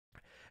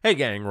Hey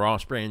gang,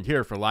 Ross Brand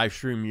here for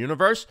Livestream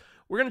Universe.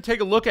 We're going to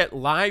take a look at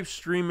live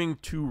streaming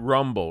to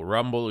Rumble.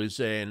 Rumble is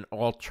an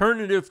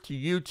alternative to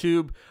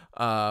YouTube.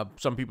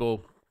 Some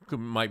people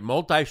might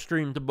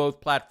multi-stream to both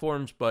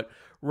platforms, but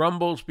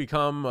Rumble's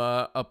become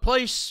a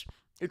place.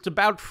 It's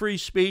about free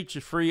speech,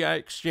 a free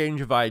exchange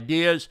of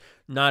ideas,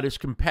 not as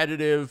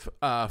competitive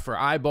for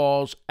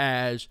eyeballs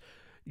as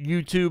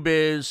YouTube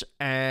is,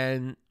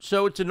 and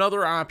so it's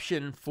another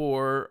option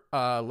for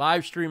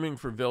live streaming,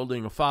 for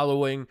building a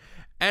following.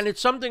 And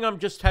it's something I'm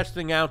just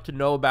testing out to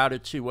know about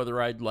it, see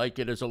whether I'd like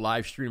it as a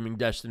live streaming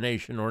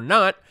destination or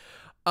not.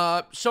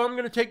 So I'm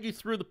going to take you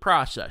through the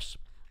process.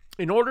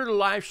 In order to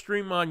live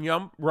stream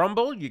on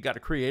Rumble, you got to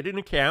create an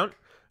account.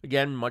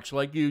 Again, much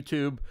like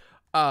YouTube,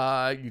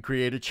 you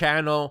create a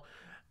channel.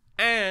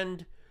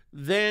 And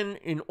then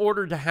in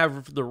order to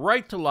have the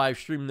right to live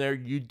stream there,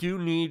 you do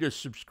need a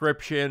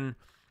subscription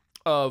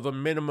of a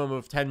minimum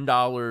of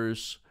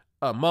 $10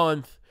 a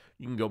month.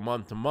 You can go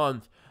month to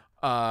month.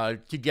 To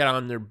get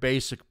on their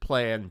basic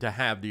plan to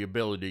have the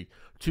ability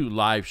to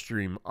live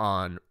stream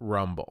on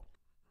Rumble.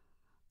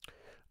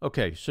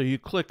 Okay, so you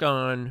click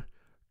on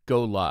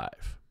Go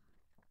Live.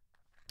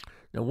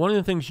 Now, one of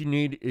the things you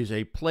need is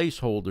a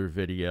placeholder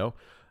video.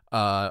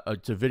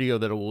 It's a video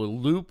that will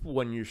loop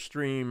when your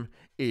stream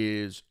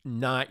is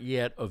not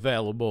yet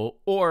available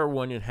or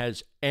when it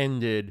has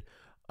ended.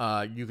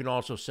 You can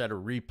also set a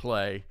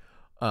replay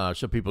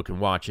so people can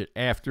watch it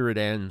after it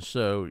ends.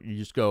 So you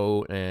just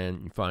go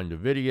and you find a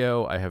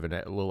video. I have a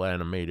little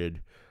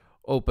animated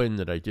open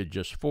that I did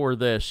just for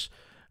this.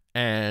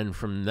 And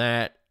from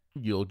that,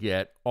 you'll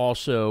get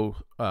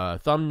also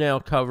thumbnail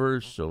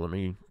covers. So let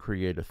me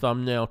create a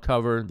thumbnail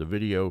cover. The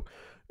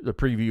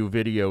preview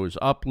video is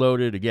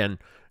uploaded. Again,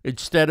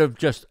 instead of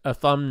just a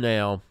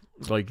thumbnail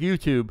like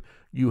YouTube,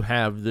 you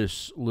have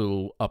this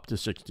little up to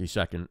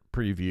 60-second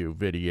preview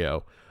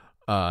video.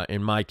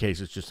 In my case,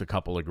 it's just a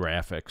couple of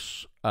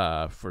graphics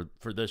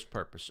for this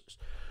purposes.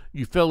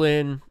 You fill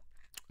in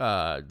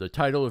the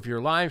title of your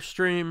live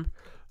stream,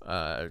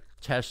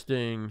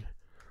 testing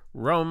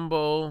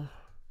Rumble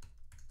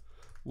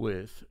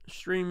with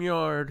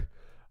StreamYard.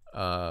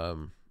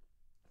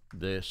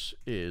 This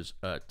is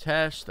a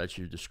test. That's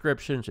your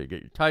description. So you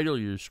get your title,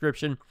 your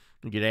description.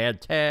 You can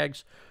add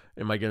tags.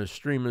 Am I going to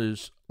stream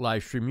as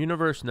Livestream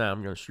Universe? Now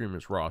I'm going to stream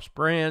as Ross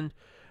Brand.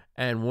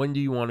 And when do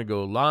you want to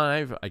go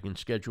live? I can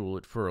schedule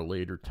it for a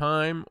later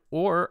time,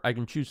 or I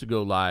can choose to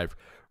go live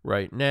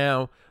right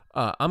now.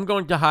 I'm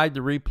going to hide the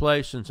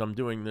replay since I'm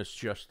doing this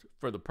just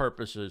for the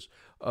purposes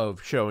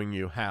of showing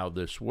you how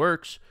this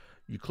works.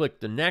 You click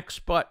the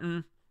next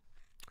button,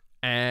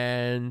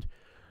 and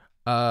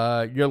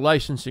your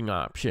licensing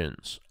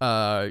options.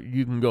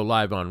 You can go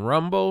live on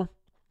Rumble,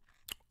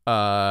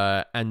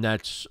 and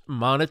that's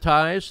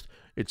monetized.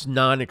 It's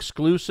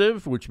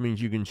non-exclusive, which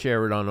means you can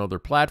share it on other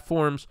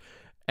platforms.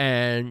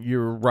 And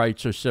your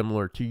rights are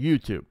similar to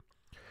YouTube.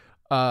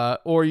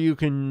 Or you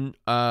can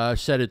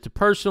set it to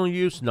personal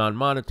use,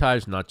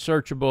 non-monetized, not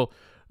searchable,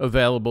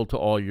 available to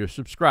all your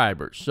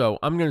subscribers. So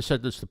I'm going to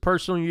set this to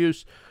personal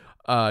use.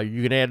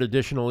 You can add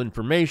additional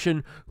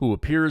information, who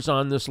appears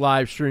on this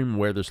live stream,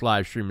 where this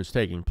live stream is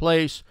taking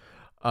place.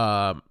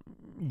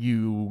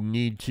 You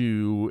need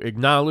to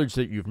acknowledge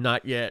that you've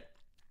not yet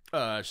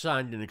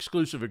signed an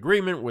exclusive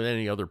agreement with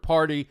any other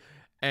party,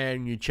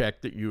 and you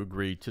check that you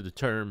agree to the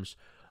terms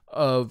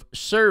of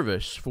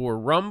service for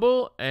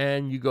Rumble,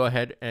 and you go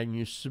ahead and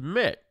you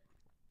submit.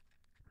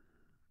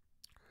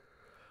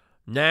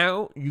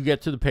 Now you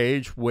get to the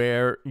page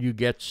where you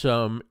get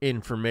some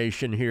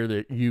information here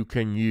that you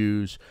can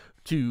use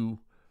to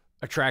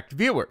attract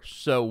viewers.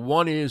 So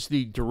one is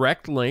the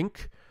direct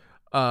link,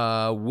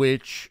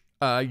 which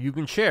you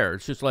can share.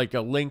 It's just like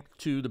a link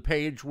to the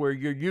page where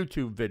your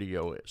YouTube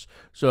video is.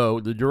 So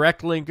the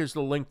direct link is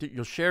the link that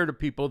you'll share to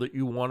people that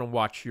you want to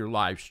watch your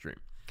live stream.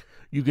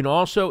 You can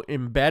also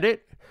embed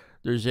it.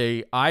 There's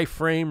a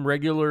iframe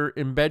regular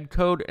embed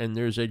code, and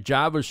there's a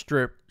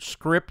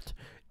JavaScript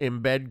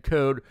embed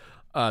code.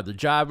 The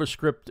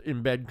JavaScript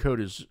embed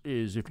code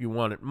is if you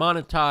want it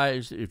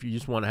monetized. If you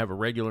just want to have a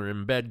regular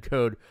embed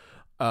code,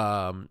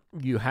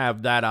 you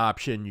have that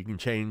option. You can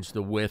change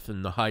the width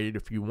and the height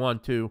if you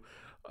want to,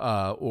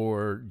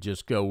 or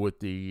just go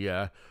with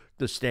the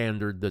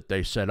standard that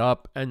they set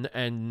up,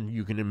 and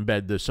you can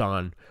embed this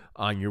on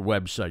your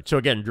website. So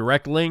again,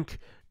 direct link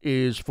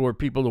is for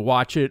people to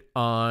watch it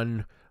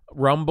on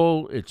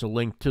Rumble. It's a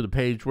link to the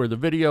page where the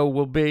video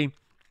will be,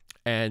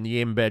 and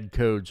the embed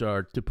codes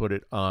are to put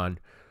it on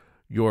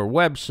your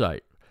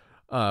website.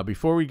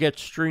 Before we get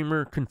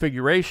streamer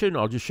configuration,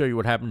 I'll just show you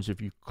what happens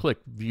if you click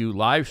View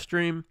Live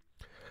Stream,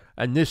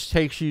 and this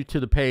takes you to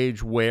the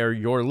page where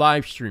your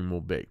live stream will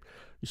be.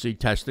 You see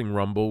testing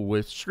Rumble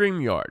with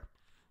StreamYard.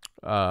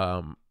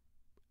 And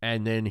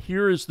then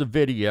here is the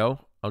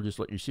video. I'll just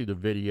let you see the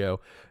video.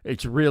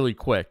 It's really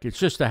quick. It's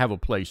just to have a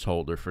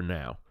placeholder for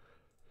now.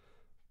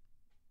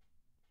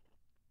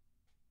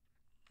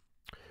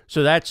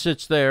 So that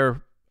sits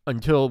there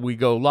until we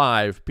go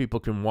live. People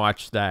can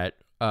watch that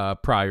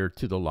prior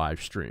to the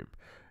live stream.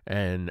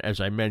 And as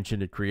I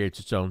mentioned, it creates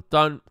its own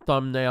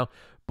thumbnail.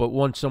 but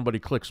once somebody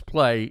clicks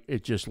play,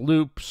 it just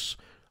loops,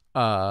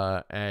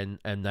 and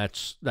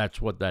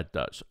that's what that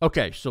does.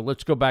 Okay, so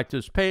let's go back to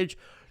this page.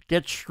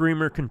 Get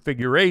streamer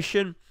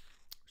configuration.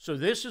 So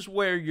this is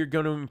where you're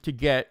going to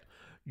get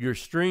your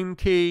stream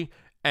key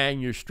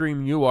and your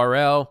stream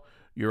URL,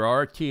 your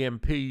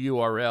RTMP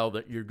URL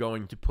that you're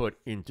going to put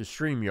into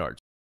StreamYard.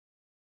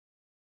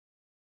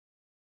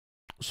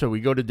 So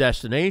we go to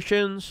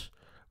destinations,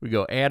 we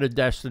go add a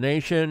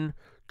destination,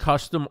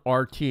 custom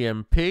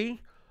RTMP.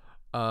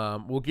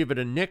 We'll give it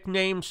a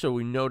nickname so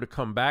we know to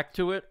come back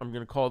to it. I'm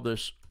going to call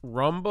this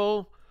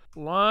Rumble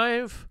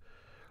Live.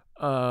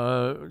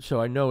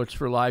 So I know it's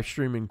for live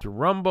streaming to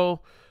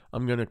Rumble.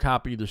 I'm going to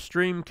copy the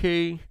stream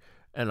key,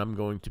 and I'm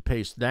going to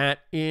paste that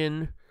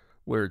in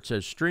where it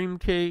says stream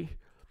key.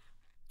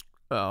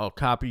 I'll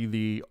copy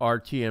the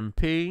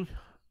RTMP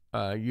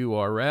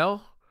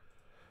URL.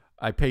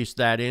 I paste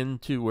that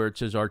into where it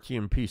says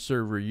RTMP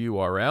server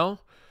URL.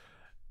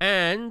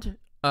 And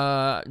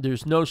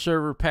there's no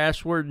server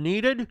password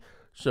needed,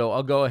 so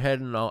I'll go ahead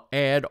and I'll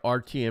add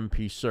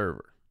RTMP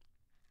server.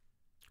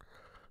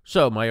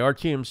 So my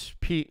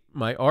RTMP,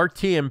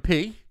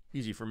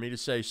 easy for me to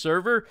say,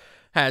 server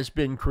has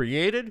been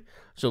created.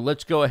 So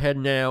let's go ahead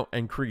now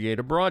and create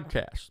a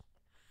broadcast.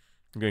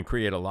 I'm going to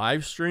create a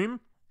live stream.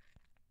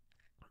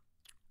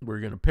 We're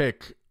going to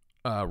pick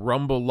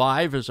Rumble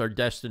Live as our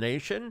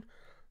destination.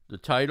 The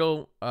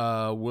title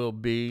will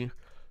be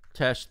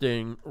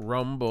Testing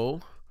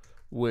Rumble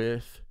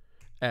with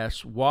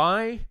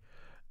SY,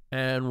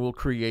 and we'll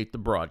create the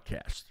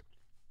broadcast.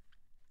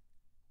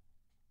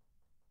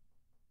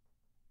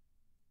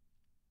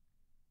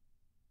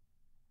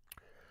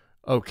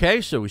 Okay,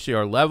 so we see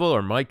our level,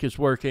 our mic is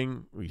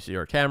working, we see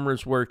our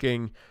camera's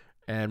working,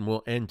 and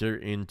we'll enter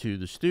into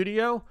the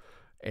studio,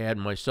 add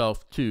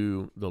myself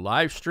to the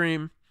live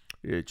stream.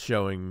 It's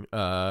showing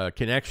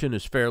connection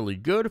is fairly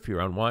good if you're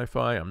on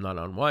Wi-Fi. I'm not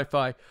on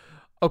Wi-Fi.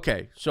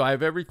 Okay, so I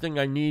have everything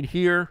I need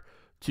here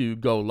to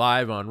go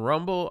live on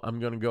Rumble.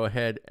 I'm going to go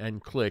ahead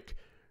and click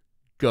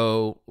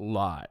Go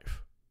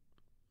Live.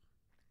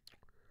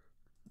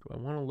 Do I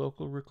want a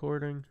local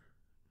recording?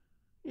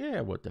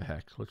 Yeah, what the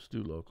heck. Let's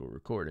do local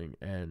recording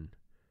and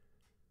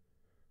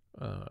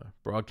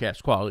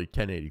broadcast quality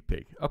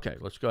 1080p. Okay,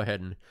 let's go ahead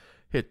and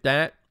hit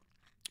that.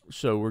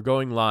 So we're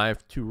going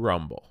live to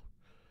Rumble.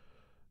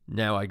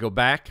 Now I go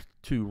back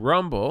to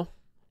Rumble.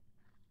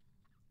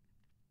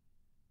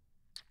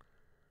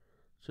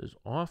 It says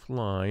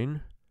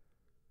offline.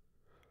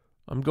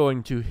 I'm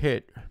going to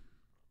hit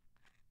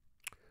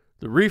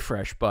the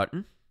refresh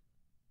button.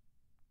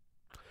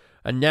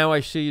 And now I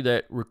see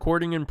that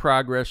recording in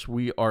progress.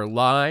 We are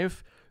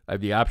live. I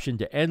have the option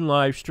to end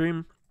live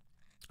stream.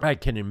 I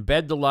can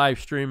embed the live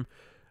stream.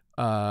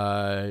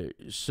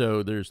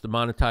 So there's the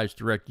monetized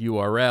direct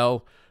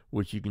URL,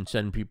 which you can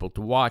send people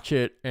to watch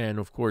it. And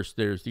of course,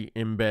 there's the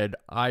embed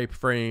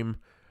iframe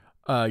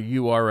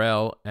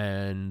URL,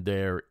 and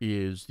there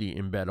is the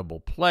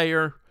embeddable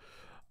player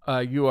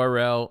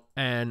URL,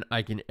 and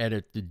I can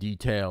edit the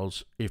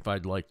details if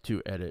I'd like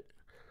to edit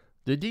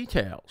the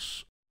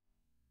details.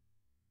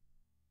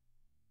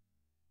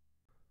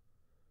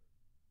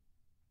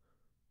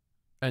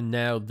 And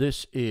now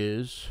this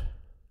is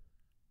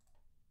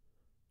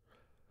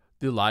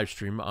the live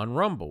stream on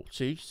Rumble.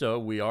 See, so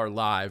we are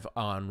live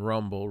on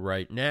Rumble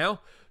right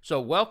now. So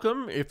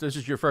welcome if this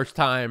is your first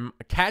time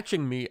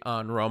catching me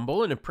on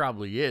Rumble, and it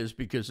probably is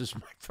because this is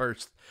my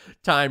first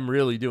time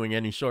really doing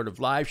any sort of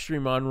live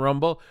stream on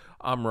Rumble.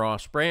 I'm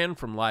Ross Brand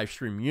from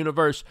Livestream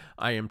Universe.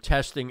 I am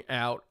testing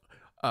out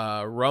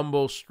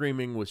Rumble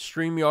streaming with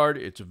StreamYard.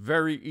 It's a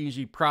very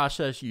easy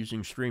process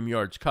using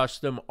StreamYard's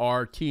custom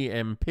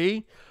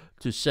RTMP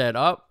to set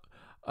up.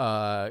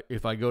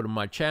 If I go to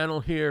my channel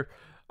here,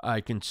 I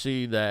can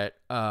see that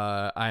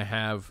I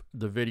have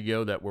the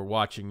video that we're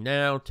watching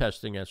now,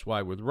 testing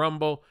SY with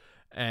Rumble,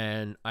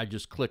 and I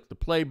just click the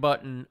play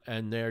button,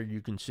 and there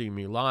you can see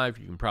me live.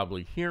 You can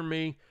probably hear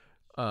me,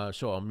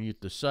 so I'll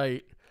mute the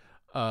site.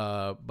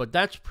 But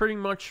that's pretty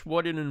much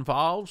what it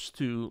involves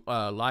to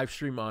live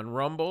stream on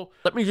Rumble.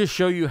 Let me just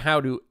show you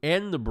how to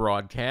end the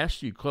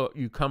broadcast. You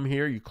come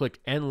here, you click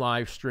End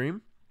Live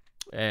Stream,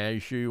 and you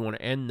sure you want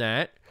to end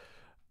that.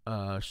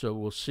 So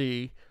we'll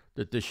see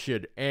that this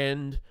should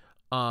end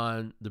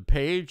on the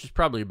page. It's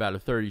probably about a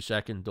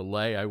 30-second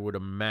delay, I would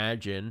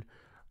imagine.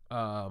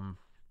 I'm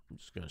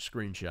just going to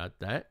screenshot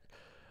that.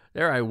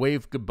 There, I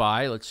wave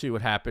goodbye. Let's see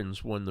what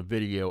happens when the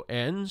video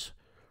ends.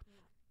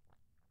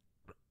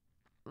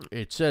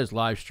 It says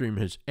live stream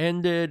has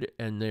ended,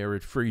 and there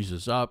it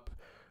freezes up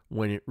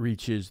when it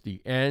reaches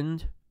the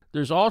end.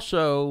 There's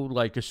also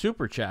like a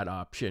super chat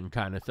option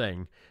kind of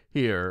thing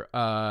here.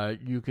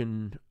 You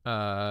can,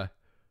 and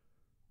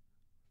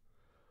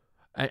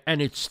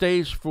it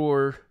stays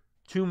for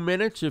 2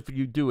 minutes if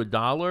you do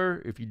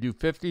 $1. If you do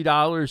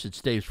 $50, it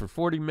stays for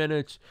 40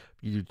 minutes.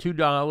 If you do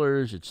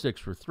 $2, it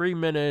sticks for 3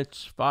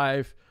 minutes,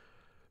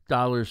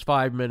 $5,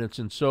 5 minutes,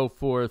 and so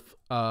forth.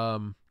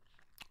 So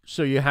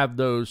you have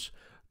those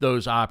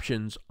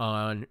options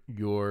on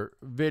your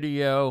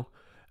video.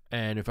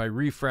 And if I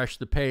refresh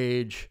the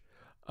page,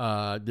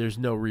 there's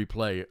no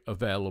replay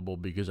available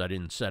because I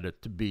didn't set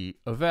it to be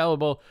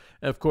available.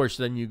 And of course,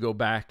 then you go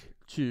back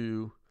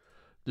to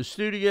the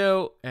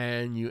studio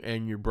and you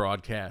end your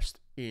broadcast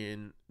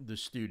in the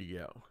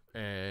studio.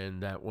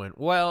 And that went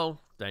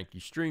well. Thank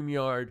you,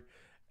 StreamYard.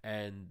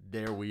 And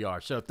there we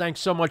are. So thanks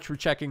so much for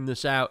checking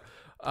this out.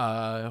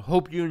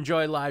 Hope you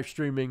enjoy live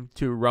streaming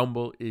to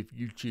Rumble if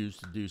you choose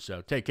to do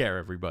so. Take care,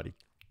 everybody.